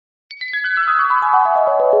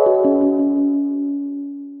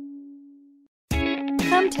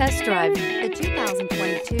test drive the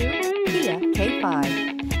 2022 Kia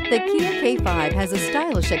K5. The Kia K5 has a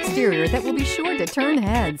stylish exterior that will be sure to turn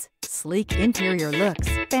heads, sleek interior looks,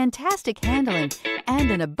 fantastic handling, and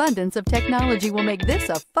an abundance of technology will make this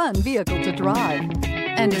a fun vehicle to drive,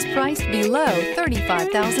 and is priced below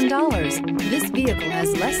 $35,000. This vehicle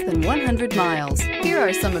has less than 100 miles. Here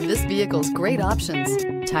are some of this vehicle's great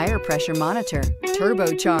options: tire pressure monitor,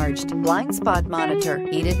 turbocharged, blind spot monitor,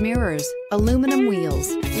 heated mirrors, aluminum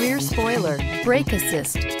wheels, rear spoiler, brake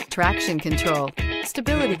assist, traction control,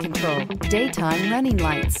 stability control, daytime running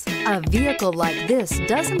lights. A vehicle like this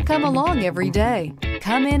doesn't come along every day.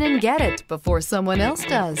 Come in and get it before someone else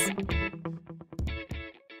does.